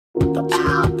Sehr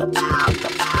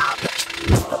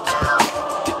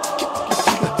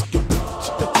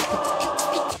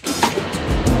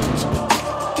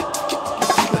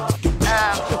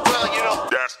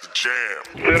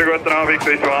guten Abend,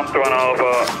 this is Antoine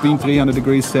Alpha. Been 300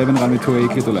 degrees 7, runway 28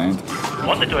 clear to land.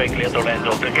 128 clear to land,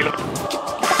 open kilo.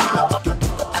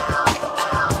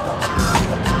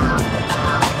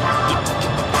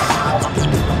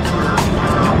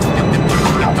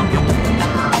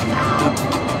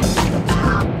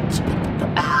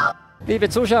 Liebe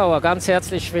Zuschauer, ganz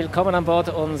herzlich willkommen an Bord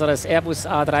unseres Airbus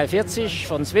A340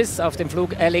 von Swiss auf dem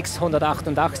Flug LX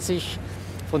 188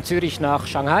 von Zürich nach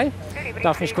Shanghai. Ich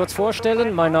darf mich kurz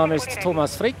vorstellen, mein Name ist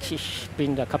Thomas Frick, ich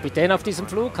bin der Kapitän auf diesem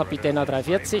Flug, Kapitän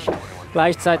A340,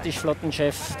 gleichzeitig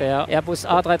Flottenchef der Airbus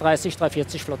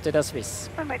A330-340 Flotte der Swiss.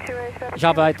 Ich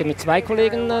arbeite mit zwei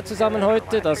Kollegen zusammen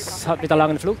heute, das hat mit der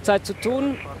langen Flugzeit zu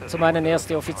tun. Zum einen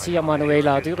erster Offizier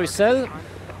Manuela Durussel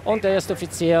und der erste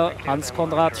Offizier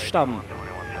Hans-Konrad Stamm.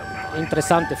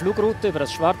 Interessante Flugroute über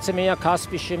das Schwarze Meer,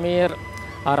 Kaspische Meer,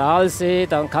 Aralsee,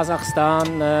 dann Kasachstan,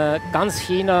 ganz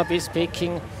China bis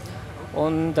Peking.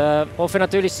 Und hoffe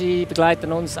natürlich, Sie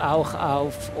begleiten uns auch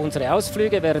auf unsere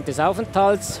Ausflüge während des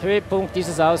Aufenthalts. Höhepunkt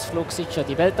dieses Ausflugs sicher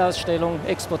die Weltausstellung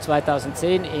Expo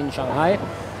 2010 in Shanghai,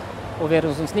 wo wir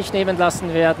uns nicht nehmen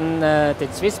lassen werden,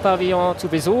 den Swiss-Pavillon zu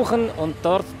besuchen und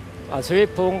dort als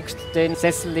Höhepunkt den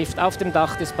Sessellift auf dem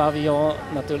Dach des Pavillons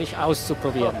natürlich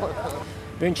auszuprobieren.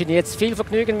 Wir wünschen Ihnen jetzt viel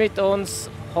Vergnügen mit uns,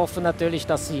 hoffen natürlich,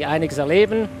 dass Sie einiges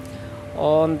erleben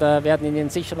und werden Ihnen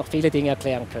sicher noch viele Dinge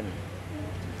erklären können.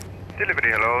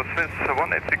 Delivery, hello, Swiss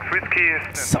 186 Whiskey.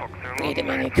 So, jede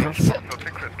Menge Kaffee.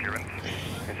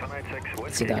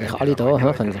 Jetzt sind eigentlich alle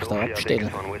da, können sich da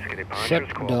abstellen.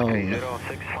 Shutdown.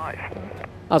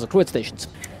 Also, Cruise Stations.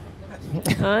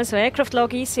 Also Aircraft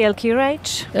Log ECL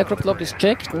Curage. Aircraft Log ist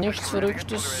checked, nichts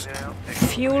Verrücktes.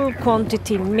 Fuel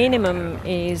quantity minimum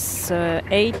is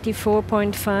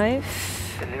 84.5.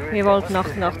 Wir wollten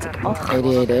 88,8.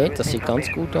 88, das sieht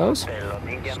ganz gut aus.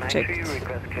 Checkt.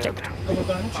 Checkt.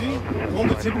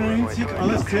 197,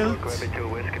 alles zählt.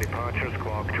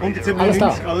 197, Alles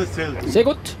da. alles zählt. Sehr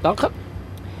gut, danke.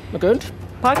 Wir gehen.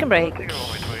 Park and Brake.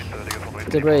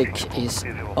 The brake is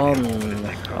on.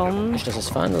 On. Ist das das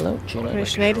Final Load?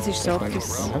 Nein, das ist so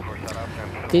etwas.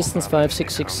 Distance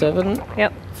 5667. Ja.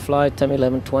 Flight time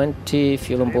 1120.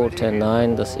 Fuel on board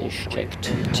 109. Das ist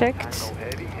checked. Checked.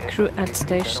 Crew at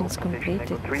stations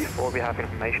completed.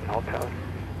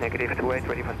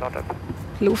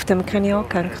 Die Luft haben wir keine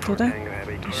angehängt, oder?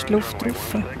 Da ist die Luft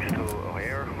drauf.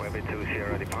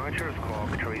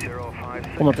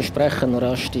 Und wir besprechen noch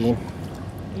rasch die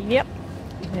Ja.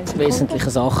 wesentlichen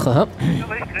Sachen.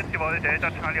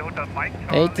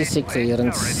 86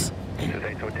 Clearance.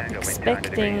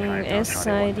 Expecting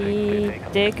SID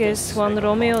Degas 1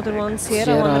 Romeo oder 1 Sierra.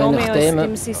 Sierra, 1 Romeo ist nachdem.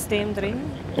 im System drin.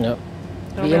 Ja.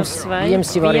 Romeo 2.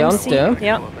 VMC-Variante, ja.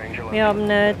 Ja. Wir haben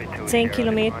 10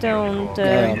 Kilometer und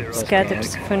Scattered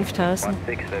 5000.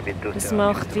 Das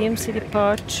macht VMC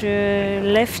Departure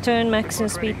Left Turn Maximum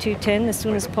Speed 210 as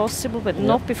soon as possible, but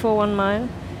not before 1 mile.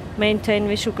 Maintain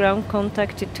visual ground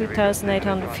contact at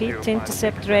 2,800 feet.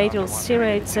 Intercept radial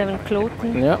 087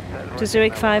 Kloten to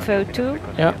Zürich 502.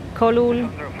 Ja. Kolul,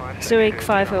 Zürich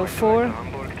 504.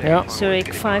 Ja.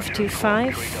 Zürich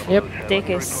 525. Yep.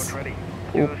 Deges.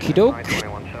 Okidok.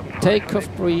 Takeoff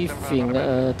Briefing.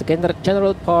 Der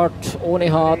General Part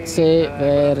ohne HC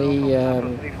wäre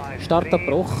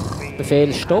Startabbruch,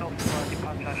 Befehl Stopp.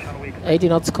 80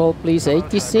 knots call please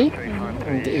ATC.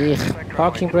 Und ich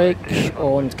Parking Brake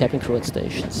und Cabin Crew at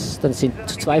Stations. Dann sind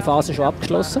 2 Phasen schon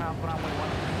abgeschlossen.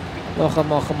 Nachher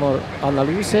machen wir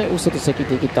Analyse, außer dass es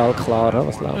digital klar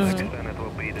was läuft.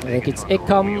 Dann gibt es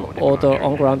ECAM oder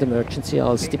On-Ground Emergency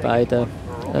als die beiden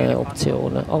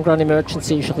Optionen. On-Ground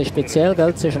Emergency ist ein bisschen speziell, gell?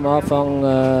 Es ist am Anfang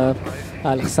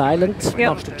eigentlich silent,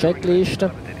 machst du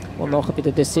Checkliste und nachher bei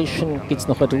der Decision gibt es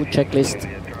noch eine Do-Checklist,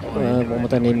 wo man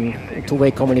dann in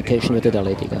Two-Way Communication wieder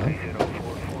erledigen.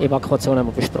 Evakuation haben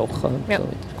wir besprochen. Ja. So,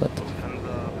 gut.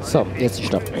 So, jetzt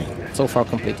ist das. So far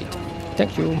completed.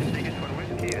 Thank you.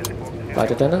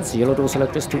 Weiter dann. Zero do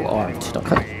select is to armed.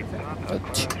 Danke.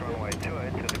 Gut.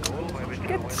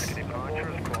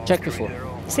 Check before.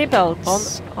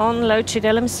 Seatbelts. On load sheet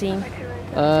LMC.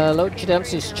 Load sheet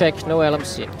LMC is checked, no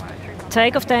LMC.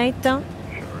 Takeoff data.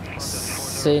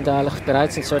 Sind eigentlich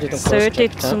bereits inserted und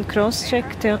Inserted cross-checked. und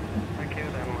cross-checked, ja.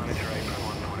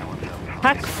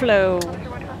 Pack flow.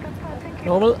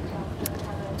 Normal.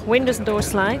 Windows and door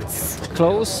slides.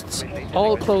 Closed.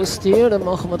 All closed here. Dann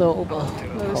machen wir da oben.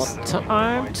 Hot.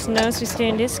 Armed. Nose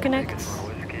steering disconnect.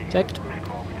 Checked.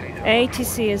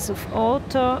 ATC is of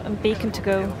auto and beacon to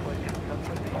go.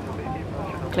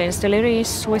 Clearance delivery,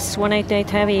 Swiss 188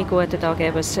 Heavy, guten Tag,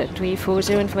 Airbus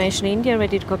A340 information India,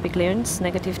 ready to copy clearance,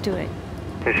 -28.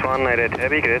 Swiss 188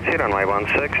 Heavy, grüezi, runway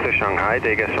 16 to Shanghai,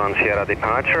 Degas 1 Sierra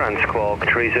departure and squawk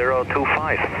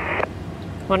 3025.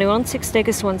 Runway 16,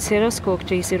 Degas 10, squawk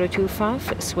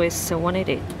 3025, Swiss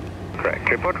 188. Correct,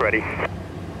 report ready.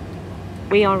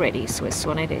 We are ready, Swiss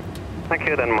 188. Thank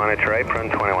you, then monitor apron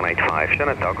 2185,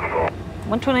 schönen Tag.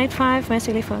 1185,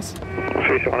 merci les fast.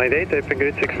 Swiss 188, open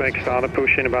grid, expect start and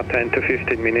push in about 10 to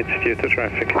 15 minutes due to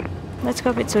traffic. Let's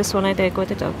go with Swiss 188,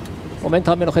 guten Tag. Im Moment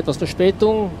haben wir noch etwas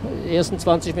Verspätung. Die ersten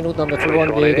 20 Minuten haben wir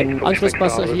verloren wegen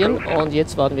Anschlusspassagieren und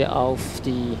jetzt warten wir auf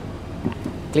die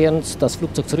Clearance, das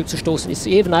Flugzeug zurückzustoßen. Ist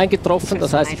eben eingetroffen,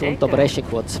 das heißt, ich unterbreche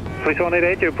kurz. Swiss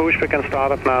 188, your pushback can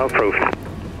start up now, approved.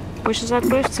 Push is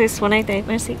approved, Swiss 188,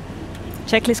 merci.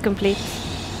 Checklist complete.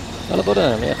 Hallo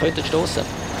Bruder, wir könnten stoßen.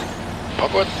 Ja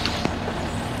gut,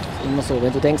 Immer so,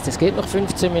 wenn du denkst, es geht noch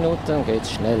 15 Minuten, dann geht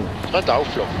es schnell. könnte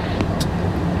auffliegen.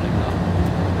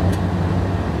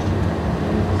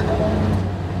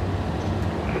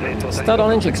 Start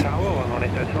on engines.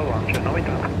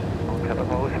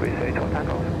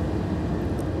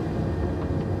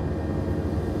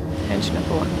 Engine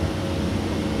number 1.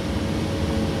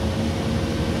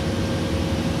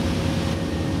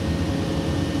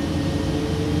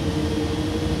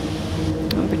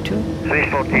 Number 2.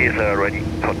 340 is ready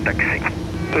for taxi.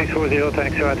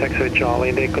 340, taxi Charlie,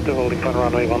 Indigo to holding for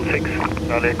runway 16.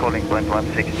 Charlie calling point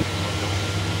 16.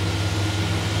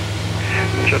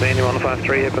 Jordania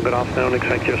 153, good afternoon,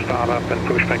 expect your start up and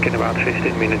push back in about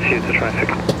 15 minutes due to traffic.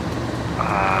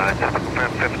 Just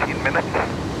 15 minutes.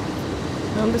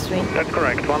 Number 3. That's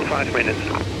correct, 15 minutes.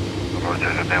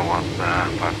 Roger, there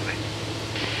 153.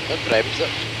 Dann bremsen.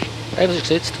 Eben ist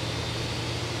gesetzt.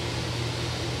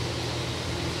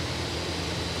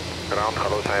 Ground,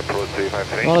 hello, Cyprus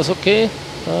 353. Alles okay?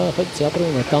 Können Sie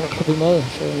abrunden. Danke vielmals.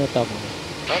 Schönen Tag.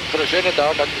 Danke für einen schönen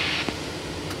Tag.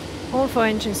 All 4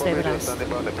 engines stabilized.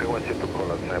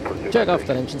 Check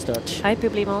after engine start. High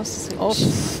public mass switch. Off.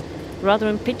 Rudder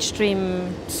and pitch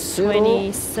stream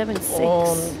 27.6.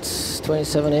 Und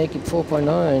 27.8 gibt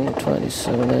 4.9.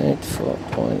 27.8,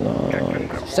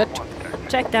 4.9. Set.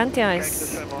 Check the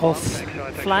anti-ice. Off.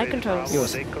 Flight controls.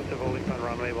 Yours.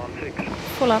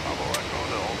 Full up.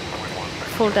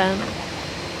 Full down.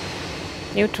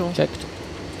 Neutral. Checked.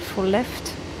 Full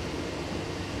left.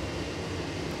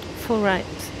 Full right.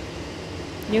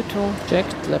 Neutral.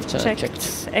 Checked. Left side. Checked.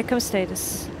 Checked. Echo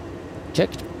status.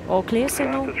 Checked. All clear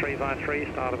signal. 353,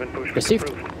 start up and push back Received.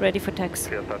 approved. Ready for taxi.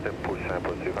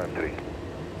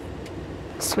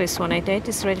 Swiss 188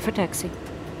 is ready for taxi.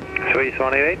 Swiss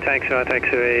 188,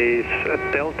 taxiway is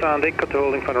at Delta and Echo to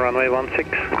holding for runway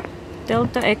 16.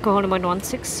 Delta Echo Hollywood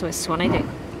 16, Swiss 188.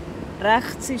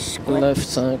 Rechts ist gut. Left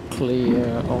side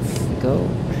clear. Off we go.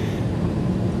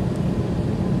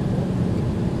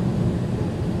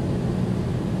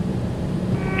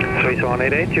 Swiss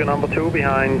 188, you're number 2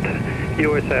 behind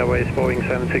US Airways Boeing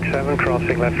 767,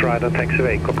 crossing left right on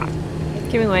taxiway.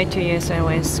 Giving way to US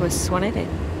Airways, Swiss 188.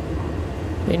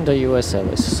 In the US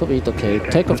Airways. So weit okay.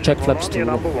 Takeoff check flaps You're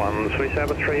 2. number 1, Swiss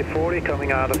Airbus A340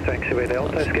 coming out of taxiway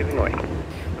Delta is giving way.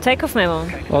 Takeoff memo.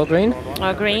 All green.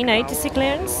 Our green, ATC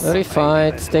clearance.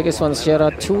 Verified. Degas 1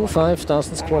 Sierra 2,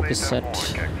 5000 squawk is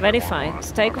set. Verified.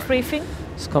 Takeoff briefing.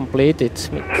 It's completed.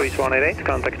 Swiss 188,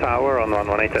 contact tower on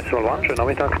 118.1, schönen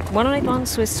Nachmittag. 181,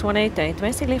 Swiss 188.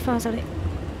 Merci les Fasali.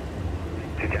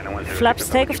 Flaps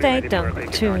takeoff data.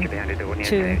 2,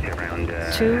 2,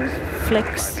 2,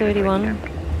 flex 31,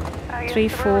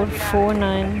 34,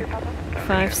 49,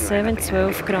 57,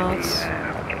 12 grads.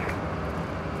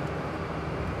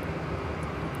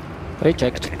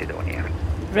 Rechecked.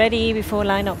 Ready before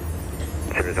line up.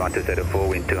 1204,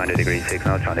 wind 200 degrees 6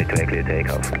 knots, runway 28 clear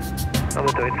takeoff.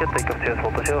 Number 2, clear takeoff, CS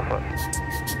Volta 05.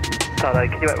 Saturday,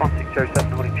 can you wait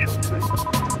 1607 holding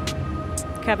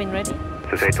short? Cabin ready.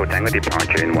 Swiss 84 Tango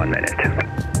departure in 1 minute.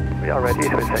 We are ready,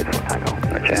 Swiss 84 Tango.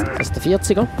 Roger. Das ist der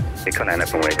 40er. We can line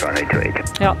up and wait runway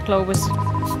 28. Ja, Globus.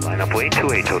 Line up way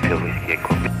 28 Hotel Whiskey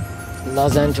Echo.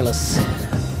 Los Angeles.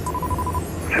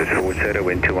 Swiss 40,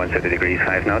 wind 217 degrees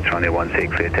 5 knots, runway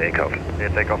 16 clear takeoff. Clear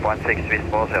takeoff 16, Swiss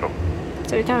 40.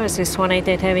 So tower Swiss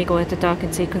 188 heavy, go at the dark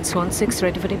in sequence 16,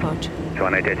 ready for departure.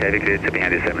 188 heavy cleared to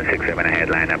behind the 767 ahead,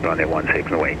 line up runway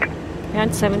 16 and wait.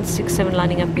 Behind 767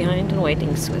 lining up behind and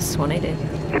waiting, Swiss 188.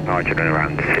 Departure in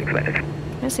around 6 minutes.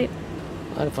 Merci.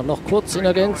 Einfach noch kurz in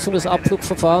Ergänzung, das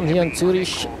Abflugverfahren hier in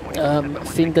Zürich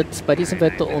findet bei diesem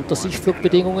Wetter unter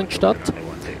Sichtflugbedingungen statt.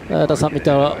 Das hat mit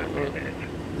der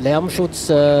Lärmschutz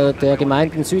der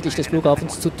Gemeinden südlich des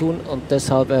Flughafens zu tun und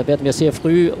deshalb werden wir sehr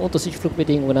früh unter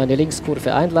Sichtflugbedingungen eine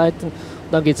Linkskurve einleiten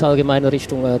Dann geht es allgemein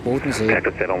Richtung Bodensee.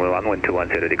 Cockpit 711,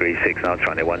 1210 degrees 6 knots,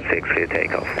 runway 16, clear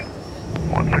takeoff.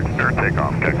 16 clear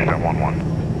takeoff, taxi 711.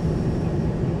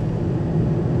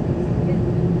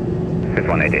 Swiss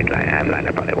 188, line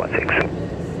up runway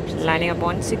 16. Lining up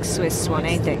 16, Swiss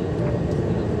 188.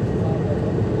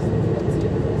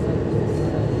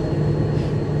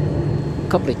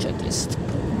 Complete checklist.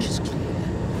 Approach is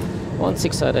clear.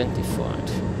 16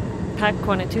 identified. Pack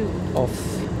 1 and 2.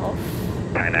 Off. Off.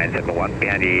 Thai 971,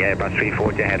 behind the Airbus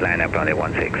A340, headline up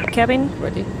runway 16. Cabin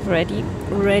Ready?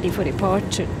 ready for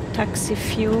departure. Taxi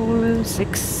fuel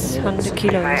 600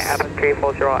 kilos. Airbus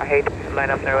 340, I hate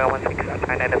line up runway 16,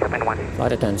 Thai 971.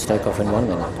 Flight attendants take off in 1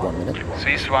 minute. 1 minute.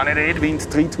 Swiss 188, wind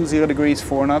 320 degrees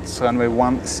 4 knots, runway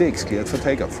 16, cleared for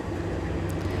takeoff.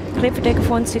 Clear for takeoff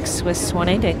 16, Swiss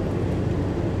 188.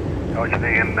 Ocean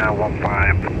in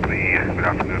 153, good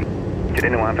afternoon.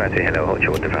 Today 153, hello, hold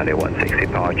short of runway 16,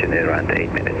 departure in around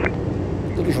 8 minutes.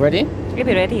 Du bist ready? You'll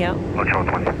be ready, yeah. Hold short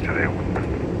 153.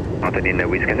 After the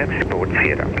Whiskey Next, Port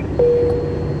Sierra.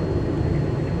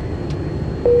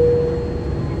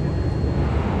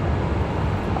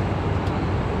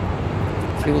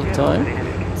 Fuel time.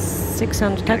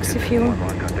 600 taxi fuel.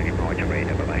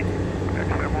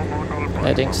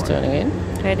 Headings turning in.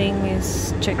 Heading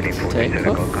is checked.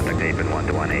 Takeoff.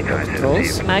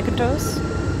 Controls. Mag controls.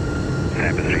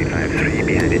 Airbus 353,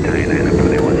 behind the Thai line up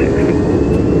runway 16.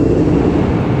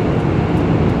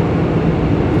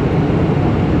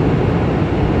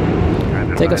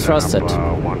 Takeoff thrust set.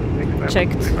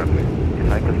 Checked.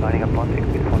 Cycles lining up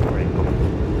 16 before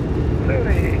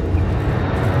Zürich.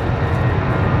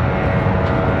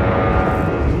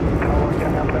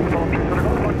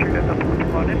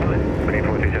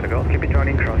 Keep it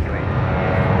running crossway.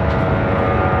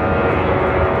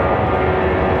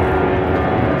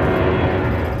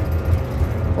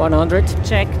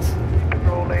 Checked.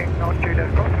 Rolling, no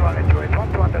Juliet, cross runway 28,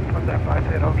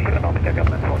 1250, kilometer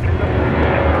government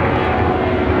 40.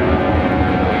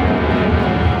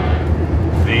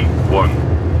 V1.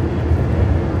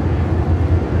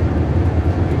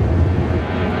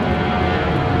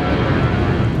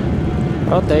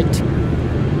 Rotate.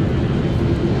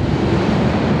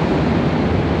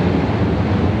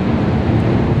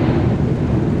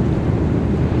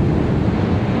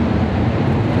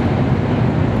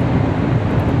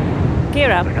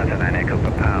 Gear up. Lufthansa 9 Echo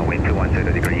Papa, wind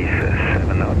 210 degrees,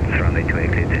 7 knots, runway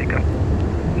 28, clear takeoff.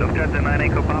 Lufthansa 9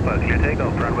 Echo Papa, clear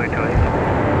takeoff, runway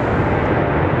 28.